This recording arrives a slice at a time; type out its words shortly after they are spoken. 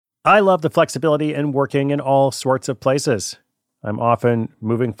I love the flexibility in working in all sorts of places. I'm often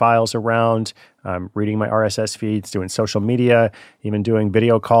moving files around, reading my RSS feeds, doing social media, even doing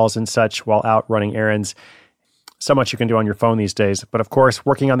video calls and such while out running errands. So much you can do on your phone these days. But of course,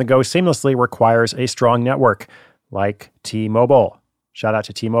 working on the go seamlessly requires a strong network, like T-Mobile. Shout out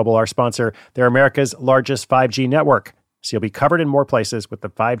to T-Mobile, our sponsor. They're America's largest 5G network, so you'll be covered in more places with the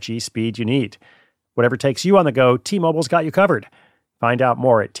 5G speed you need. Whatever takes you on the go, T-Mobile's got you covered. Find out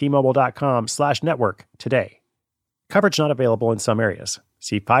more at T-Mobile.com/network today. Coverage not available in some areas.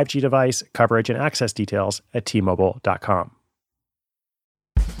 See 5G device, coverage, and access details at T-Mobile.com.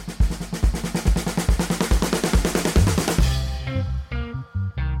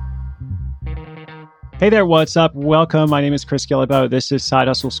 Hey there, what's up? Welcome. My name is Chris Guillebeau. This is Side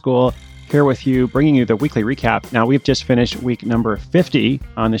Hustle School, here with you, bringing you the weekly recap. Now, we've just finished week number 50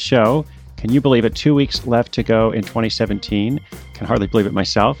 on the show. Can you believe it? 2 weeks left to go in 2017. Can hardly believe it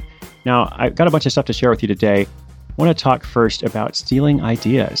myself. Now, I've got a bunch of stuff to share with you today. I want to talk first about stealing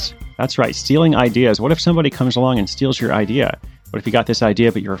ideas. That's right, stealing ideas. What if somebody comes along and steals your idea? What if you got this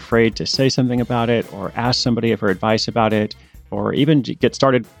idea, but you're afraid to say something about it or ask somebody for advice about it, or even get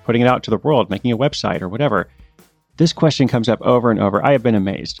started putting it out to the world, making a website or whatever? This question comes up over and over. I have been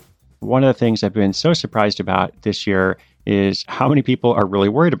amazed. One of the things I've been so surprised about this year is how many people are really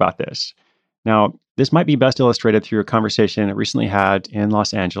worried about this. Now, this might be best illustrated through a conversation I recently had in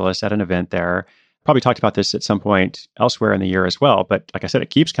Los Angeles at an event there. Probably talked about this at some point elsewhere in the year as well, but like I said,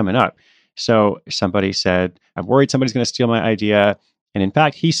 it keeps coming up. So somebody said, I'm worried somebody's going to steal my idea. And in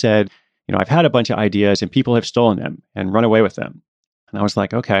fact, he said, I've had a bunch of ideas and people have stolen them and run away with them. And I was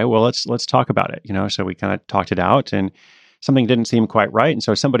like, okay, well, let's talk about it. So we kind of talked it out and something didn't seem quite right. And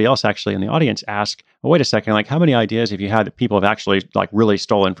so somebody else actually in the audience asked, well, wait a second, like how many ideas have you had that people have actually like really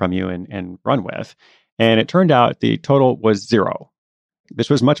stolen from you and run with? And it turned out the total was 0. This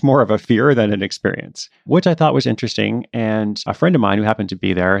was much more of a fear than an experience, which I thought was interesting. And a friend of mine who happened to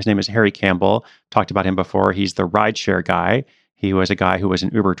be there, his name is Harry Campbell, talked about him before. He's the rideshare guy. He was a guy who was an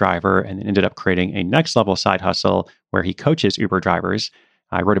Uber driver and ended up creating a next level side hustle where he coaches Uber drivers.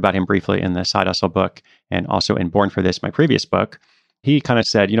 I wrote about him briefly in the Side Hustle book and also in Born for This, my previous book. He kind of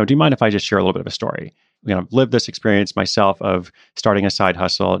said, do you mind if I just share a little bit of a story? I've lived this experience myself of starting a side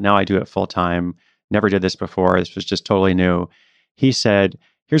hustle. Now I do it full time. Never did this before. This was just totally new. He said,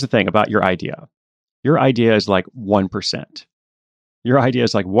 here's the thing about your idea. Your idea is like 1%. Your idea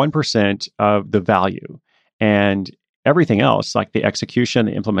is like 1% of the value. And everything else, like the execution,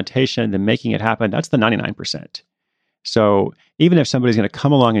 the implementation, the making it happen, that's the 99%. So even if somebody's going to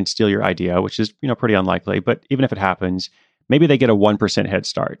come along and steal your idea, which is, pretty unlikely, but even if it happens, maybe they get a 1% head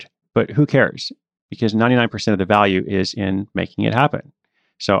start. But who cares? Because 99% of the value is in making it happen.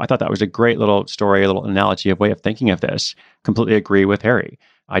 So I thought that was a great little story, a little analogy, a way of thinking of this. Completely agree with Harry.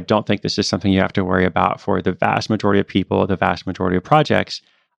 I don't think this is something you have to worry about for the vast majority of people, the vast majority of projects.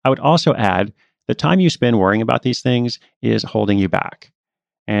 I would also add, the time you spend worrying about these things is holding you back.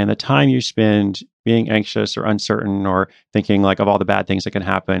 And the time you spend being anxious or uncertain or thinking like of all the bad things that can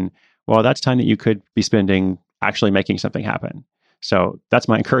happen, well, that's time that you could be spending actually making something happen. So that's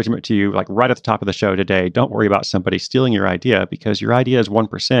my encouragement to you, like right at the top of the show today. Don't worry about somebody stealing your idea because your idea is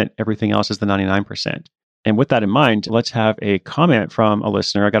 1%. Everything else is the 99%. And with that in mind, let's have a comment from a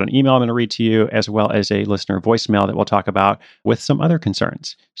listener. I got an email I'm going to read to you, as well as a listener voicemail that we'll talk about with some other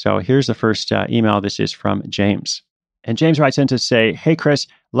concerns. So here's the first email. This is from James. And James writes in to say, hey, Chris,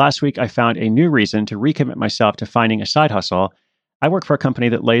 last week I found a new reason to recommit myself to finding a side hustle. I work for a company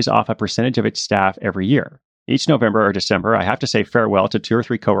that lays off a percentage of its staff every year. Each November or December, I have to say farewell to 2 or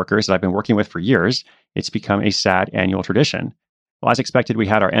 3 coworkers that I've been working with for years. It's become a sad annual tradition. Well, as expected, we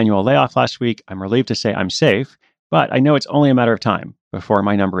had our annual layoff last week. I'm relieved to say I'm safe, but I know it's only a matter of time before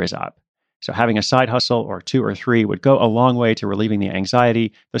my number is up. So having a side hustle or 2 or 3 would go a long way to relieving the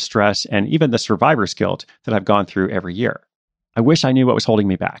anxiety, the stress, and even the survivor's guilt that I've gone through every year. I wish I knew what was holding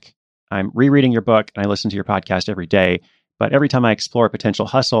me back. I'm rereading your book and I listen to your podcast every day, but every time I explore a potential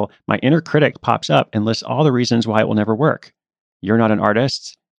hustle, my inner critic pops up and lists all the reasons why it will never work. You're not an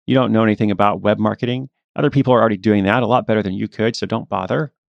artist. You don't know anything about web marketing. Other people are already doing that a lot better than you could, so don't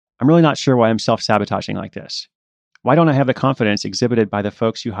bother. I'm really not sure why I'm self-sabotaging like this. Why don't I have the confidence exhibited by the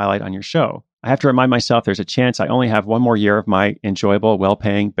folks you highlight on your show? I have to remind myself there's a chance I only have 1 more year of my enjoyable,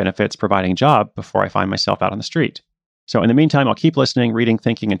 well-paying, benefits-providing job before I find myself out on the street. So in the meantime, I'll keep listening, reading,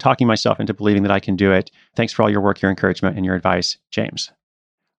 thinking, and talking myself into believing that I can do it. Thanks for all your work, your encouragement, and your advice, James.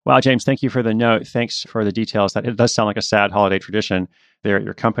 Wow, James, thank you for the note. Thanks for the details. That it does sound like a sad holiday tradition there at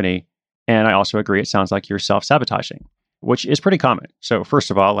your company. And I also agree, it sounds like you're self-sabotaging, which is pretty common. So first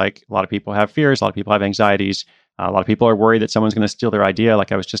of all, like a lot of people have fears, a lot of people have anxieties. A lot of people are worried that someone's going to steal their idea,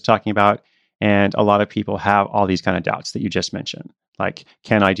 like I was just talking about. And a lot of people have all these kind of doubts that you just mentioned. Like,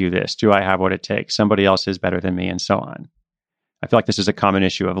 can I do this? Do I have what it takes? Somebody else is better than me, and so on. I feel like this is a common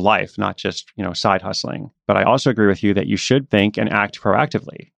issue of life, not just, side hustling. But I also agree with you that you should think and act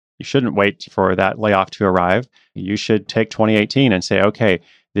proactively. You shouldn't wait for that layoff to arrive. You should take 2018 and say, okay,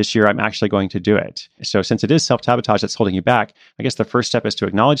 this year I'm actually going to do it. So since it is self-sabotage that's holding you back, I guess the first step is to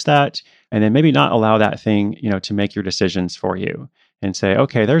acknowledge that, and then maybe not allow that thing, to make your decisions for you and say,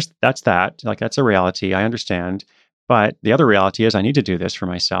 okay, that's that. Like, that's a reality. I understand. But the other reality is I need to do this for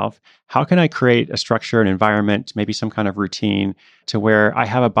myself. How can I create a structure, an environment, maybe some kind of routine to where I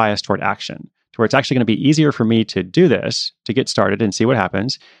have a bias toward action, to where it's actually going to be easier for me to do this, to get started and see what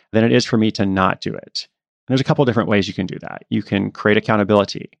happens, than it is for me to not do it. And there's a couple of different ways you can do that. You can create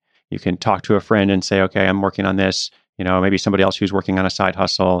accountability. You can talk to a friend and say, okay, I'm working on this. Maybe somebody else who's working on a side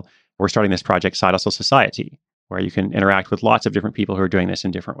hustle. We're starting this project, Side Hustle Society, where you can interact with lots of different people who are doing this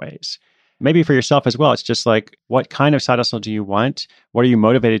in different ways. Maybe for yourself as well, it's just like, what kind of side hustle do you want? What are you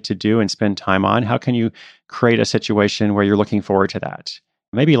motivated to do and spend time on? How can you create a situation where you're looking forward to that?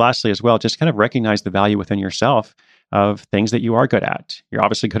 Maybe lastly as well, just kind of recognize the value within yourself of things that you are good at. You're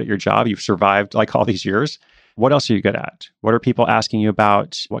obviously good at your job. You've survived like all these years. What else are you good at? What are people asking you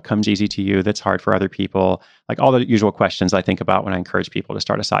about? What comes easy to you that's hard for other people? Like all the usual questions I think about when I encourage people to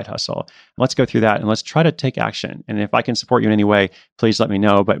start a side hustle. Let's go through that and let's try to take action. And if I can support you in any way, please let me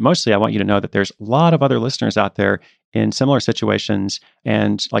know. But mostly I want you to know that there's a lot of other listeners out there in similar situations,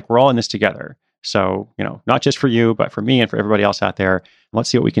 and like we're all in this together. So, not just for you, but for me and for everybody else out there. Let's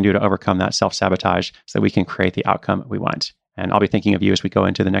see what we can do to overcome that self-sabotage so that we can create the outcome we want. And I'll be thinking of you as we go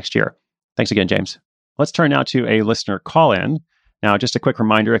into the next year. Thanks again, James. Let's turn now to a listener call-in. Now, just a quick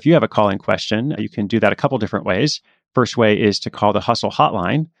reminder, if you have a call-in question, you can do that a couple different ways. First way is to call the Hustle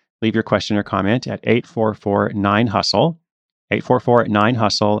hotline. Leave your question or comment at 844-9-HUSTLE,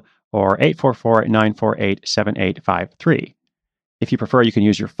 844-9-HUSTLE, or 844-948-7853. If you prefer, you can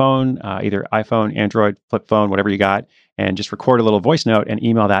use your phone, either iPhone, Android, flip phone, whatever you got, and just record a little voice note and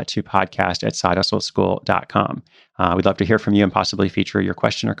email that to podcast@sidehustleschool.com. We'd love to hear from you and possibly feature your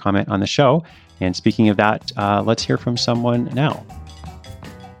question or comment on the show. And speaking of that, let's hear from someone now.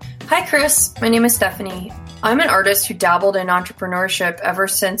 Hi, Chris. My name is Stephanie. I'm an artist who dabbled in entrepreneurship ever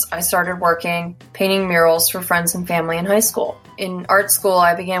since I started working painting murals for friends and family in high school. In art school,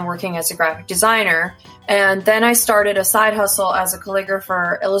 I began working as a graphic designer, and then I started a side hustle as a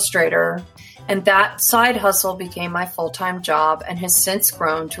calligrapher illustrator, and that side hustle became my full-time job and has since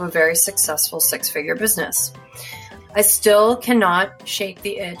grown to a very successful six-figure business. I still cannot shake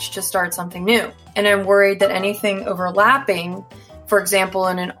the itch to start something new, and I'm worried that anything overlapping, for example,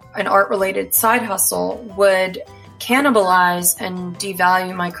 in an art-related side hustle, would cannibalize and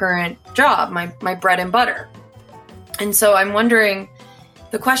devalue my current job, my bread and butter. And so I'm wondering,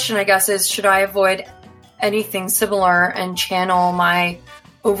 the question, I guess, is should I avoid anything similar and channel my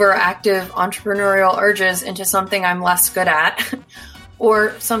overactive entrepreneurial urges into something I'm less good at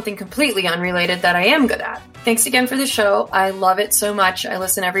or something completely unrelated that I am good at? Thanks again for the show. I love it so much. I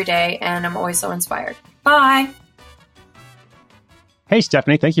listen every day and I'm always so inspired. Bye. Hey,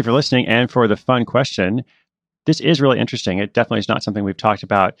 Stephanie, thank you for listening and for the fun question. This is really interesting. It definitely is not something we've talked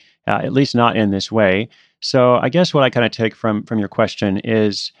about, at least not in this way. So I guess what I kind of take from your question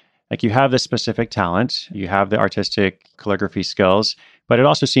is, like, you have this specific talent, you have the artistic calligraphy skills, but it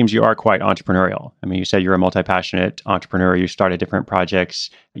also seems you are quite entrepreneurial. I mean, you said you're a multi-passionate entrepreneur, you started different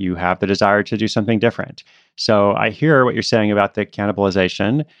projects, you have the desire to do something different. So I hear what you're saying about the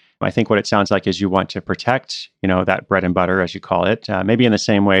cannibalization. I think what it sounds like is you want to protect, that bread and butter, as you call it, maybe in the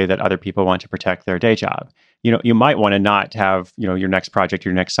same way that other people want to protect their day job. You might want to not have, your next project,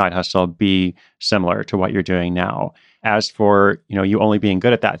 your next side hustle be similar to what you're doing now. As for, you only being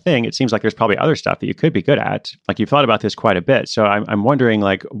good at that thing, it seems like there's probably other stuff that you could be good at. Like, you've thought about this quite a bit. So I'm wondering,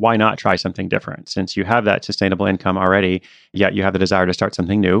 like, why not try something different? Since you have that sustainable income already, yet you have the desire to start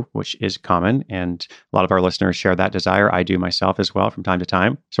something new, which is common. And a lot of our listeners share that desire. I do myself as well from time to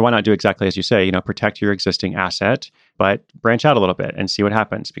time. So why not do exactly as you say, protect your existing asset, but branch out a little bit and see what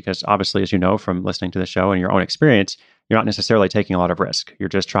happens. Because obviously, as you know from listening to the show and your own experience, you're not necessarily taking a lot of risk. You're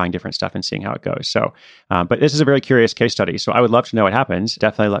just trying different stuff and seeing how it goes. So, but this is a very curious case study. So I would love to know what happens.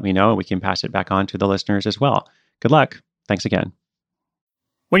 Definitely let me know and we can pass it back on to the listeners as well. Good luck. Thanks again.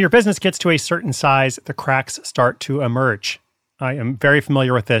 When your business gets to a certain size, the cracks start to emerge. I am very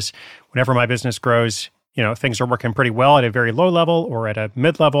familiar with this. Whenever my business grows, things are working pretty well at a very low level or at a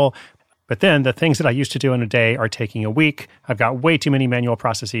mid-level. But then the things that I used to do in a day are taking a week. I've got way too many manual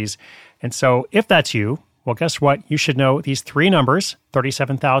processes. And so if that's you, well, guess what? You should know these three numbers,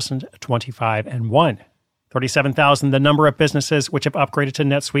 37,000, 25, and 1. 37,000, the number of businesses which have upgraded to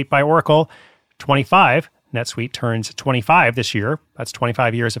NetSuite by Oracle. 25, NetSuite turns 25 this year. That's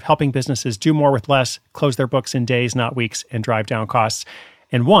 25 years of helping businesses do more with less, close their books in days, not weeks, and drive down costs.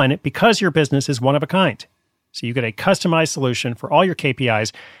 And 1, because your business is one of a kind. So you get a customized solution for all your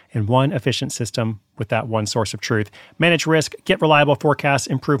KPIs in one efficient system with that one source of truth. Manage risk, get reliable forecasts,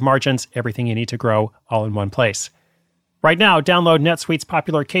 improve margins, everything you need to grow all in one place. Right now, download NetSuite's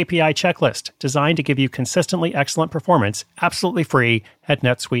popular KPI checklist, designed to give you consistently excellent performance, absolutely free at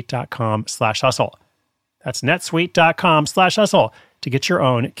netsuite.com/hustle. That's netsuite.com/hustle to get your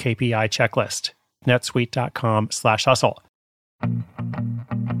own KPI checklist. netsuite.com/hustle.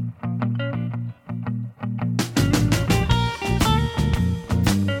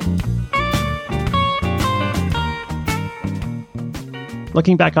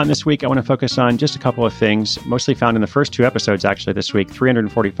 Looking back on this week, I want to focus on just a couple of things, mostly found in the first 2 episodes actually this week,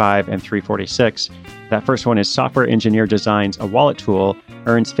 345 and 346. That first one is Software Engineer Designs a Wallet Tool,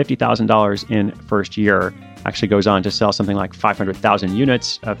 earns $50,000 in first year. Actually goes on to sell something like 500,000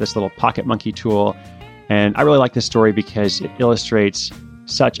 units of this little pocket monkey tool. And I really like this story because it illustrates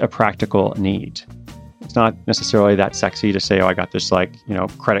such a practical need. It's not necessarily that sexy to say, oh, I got this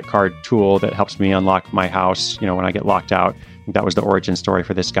credit card tool that helps me unlock my house, when I get locked out. I think that was the origin story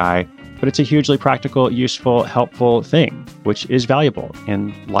for this guy. But it's a hugely practical, useful, helpful thing, which is valuable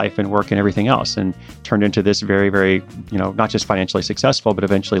in life and work and everything else, and turned into this very, very, not just financially successful, but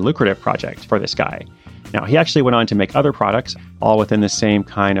eventually lucrative project for this guy. Now, he actually went on to make other products, all within the same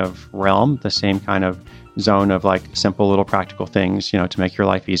kind of realm, the same kind of zone of like simple little practical things, to make your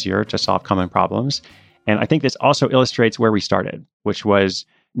life easier, to solve common problems. And I think this also illustrates where we started, which was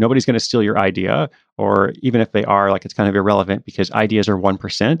nobody's going to steal your idea, or even if they are, it's kind of irrelevant because ideas are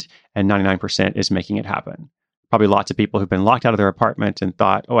 1% and 99% is making it happen. Probably lots of people who've been locked out of their apartment and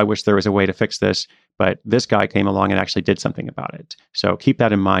thought, oh, I wish there was a way to fix this. But this guy came along and actually did something about it. So keep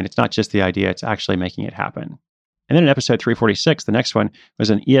that in mind. It's not just the idea, it's actually making it happen. And then in episode 346, the next one was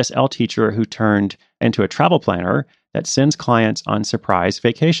an ESL teacher who turned into a travel planner that sends clients on surprise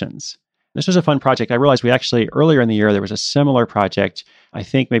vacations. This was a fun project. I realized we actually, earlier in the year, there was a similar project. I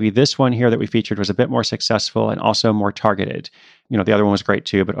think maybe this one here that we featured was a bit more successful and also more targeted. The other one was great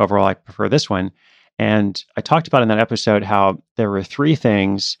too, but overall I prefer this one. And I talked about in that episode how there were 3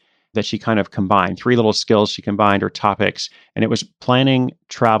 things that she kind of combined, 3 little skills she combined or topics, and it was planning,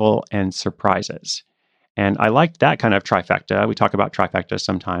 travel, and surprises. And I liked that kind of trifecta. We talk about trifecta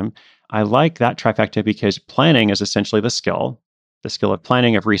sometime. I like that trifecta because planning is essentially the skill of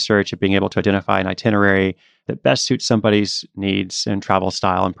planning, of research, of being able to identify an itinerary that best suits somebody's needs and travel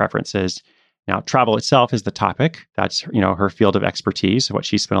style and preferences. Now, travel itself is the topic. That's, her field of expertise, what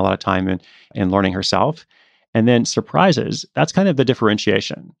she spent a lot of time in learning herself. And then surprises, that's kind of the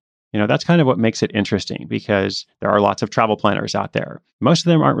differentiation. That's kind of what makes it interesting because there are lots of travel planners out there. Most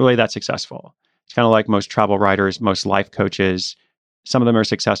of them aren't really that successful. It's kind of like most travel writers, most life coaches. Some of them are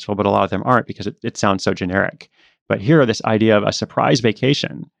successful, but a lot of them aren't because it sounds so generic. But here, this idea of a surprise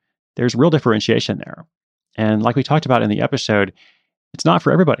vacation, there's real differentiation there. And like we talked about in the episode, it's not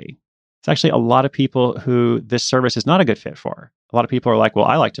for everybody. It's actually a lot of people who this service is not a good fit for. A lot of people are like, well,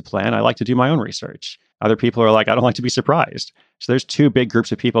 I like to plan. I like to do my own research. Other people are like, I don't like to be surprised. So there's 2 big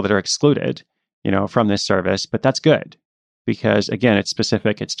groups of people that are excluded, from this service. But that's good because, again, it's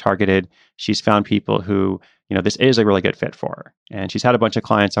specific, it's targeted. She's found people who, this is a really good fit for her. And she's had a bunch of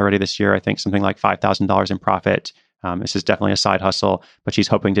clients already this year, I think something like $5,000 in profit. This is definitely a side hustle, but she's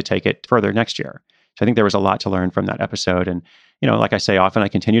hoping to take it further next year. So I think there was a lot to learn from that episode. And, like I say often, I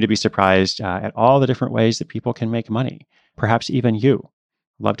continue to be surprised at all the different ways that people can make money, perhaps even you.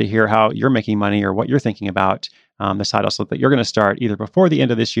 Love to hear how you're making money or what you're thinking about the side hustle that you're going to start either before the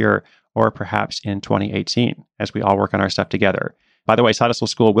end of this year or perhaps in 2018 as we all work on our stuff together. By the way, Side Hustle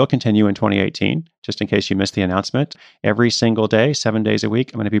School will continue in 2018, just in case you missed the announcement. Every single day, 7 days a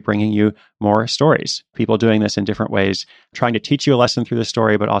week, I'm going to be bringing you more stories. People doing this in different ways, trying to teach you a lesson through the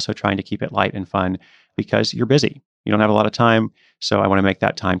story, but also trying to keep it light and fun because you're busy. You don't have a lot of time, so I want to make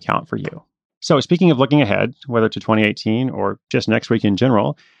that time count for you. So speaking of looking ahead, whether to 2018 or just next week in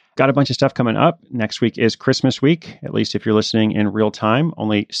general, got a bunch of stuff coming up. Next week is Christmas week, at least if you're listening in real time.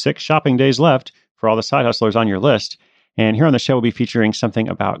 Only 6 shopping days left for all the side hustlers on your list. And here on the show, we'll be featuring something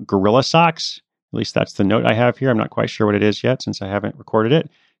about Gorilla Socks. At least that's the note I have here. I'm not quite sure what it is yet since I haven't recorded it.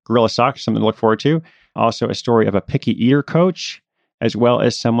 Gorilla Socks, something to look forward to. Also a story of a picky eater coach, as well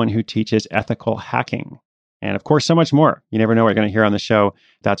as someone who teaches ethical hacking. And of course, so much more. You never know what you're going to hear on the show.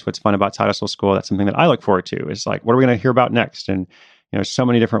 That's what's fun about Side Hustle School. That's something that I look forward to. Is like, what are we going to hear about next? And so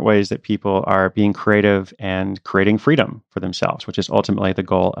many different ways that people are being creative and creating freedom for themselves, which is ultimately the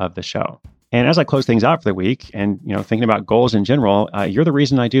goal of the show. And as I close things out for the week and, thinking about goals in general, you're the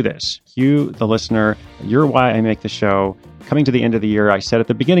reason I do this. You, the listener, you're why I make the show. Coming to the end of the year, I said at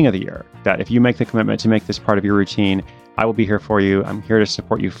the beginning of the year that if you make the commitment to make this part of your routine, I will be here for you. I'm here to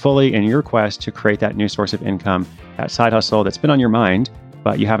support you fully in your quest to create that new source of income, that side hustle that's been on your mind,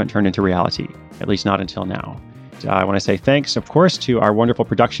 but you haven't turned into reality, at least not until now. I want to say thanks, of course, to our wonderful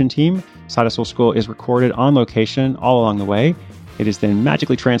production team. Side Hustle School is recorded on location all along the way. It is then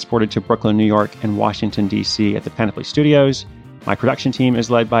magically transported to Brooklyn, New York, and Washington, D.C. at the Panoply Studios. My production team is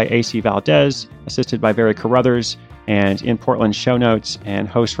led by AC Valdez, assisted by Barry Carruthers, and in Portland, show notes and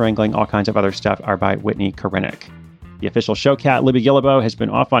host wrangling, all kinds of other stuff are by Whitney Korenick. The official show cat, Libby Guillebeau, has been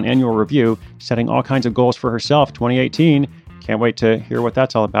off on annual review, setting all kinds of goals for herself 2018. Can't wait to hear what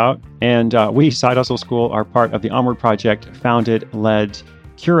that's all about. And we, Side Hustle School, are part of the Onward Project, founded, led,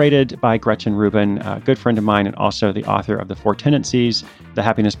 curated by Gretchen Rubin, a good friend of mine and also the author of The Four Tendencies, The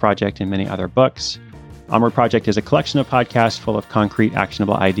Happiness Project, and many other books. Onward Project is a collection of podcasts full of concrete,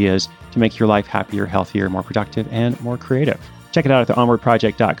 actionable ideas to make your life happier, healthier, more productive, and more creative. Check it out at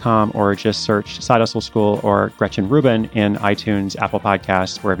theonwardproject.com or just search Side Hustle School or Gretchen Rubin in iTunes, Apple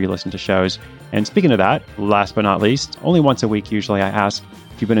Podcasts, wherever you listen to shows. And speaking of that, last but not least, only once a week usually I ask,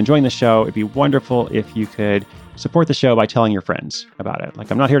 if you've been enjoying the show, it'd be wonderful if you could support the show by telling your friends about it.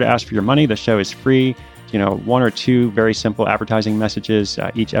 Like, I'm not here to ask for your money. The show is free. One or two very simple advertising messages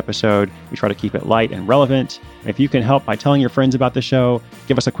each episode. We try to keep it light and relevant. If you can help by telling your friends about the show,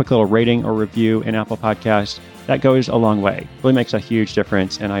 give us a quick little rating or review in Apple Podcasts. That goes a long way. Really makes a huge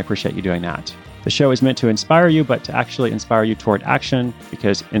difference, and I appreciate you doing that. The show is meant to inspire you, but to actually inspire you toward action,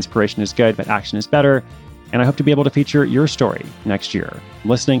 because inspiration is good, but action is better. And I hope to be able to feature your story next year.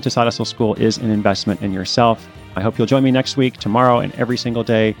 Listening to Side Hustle School is an investment in yourself. I hope you'll join me next week, tomorrow, and every single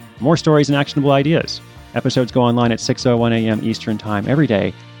day. More stories and actionable ideas. Episodes go online at 6:01 a.m. Eastern Time every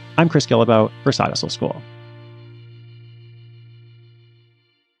day. I'm Chris Guillebeau for Side Hustle School.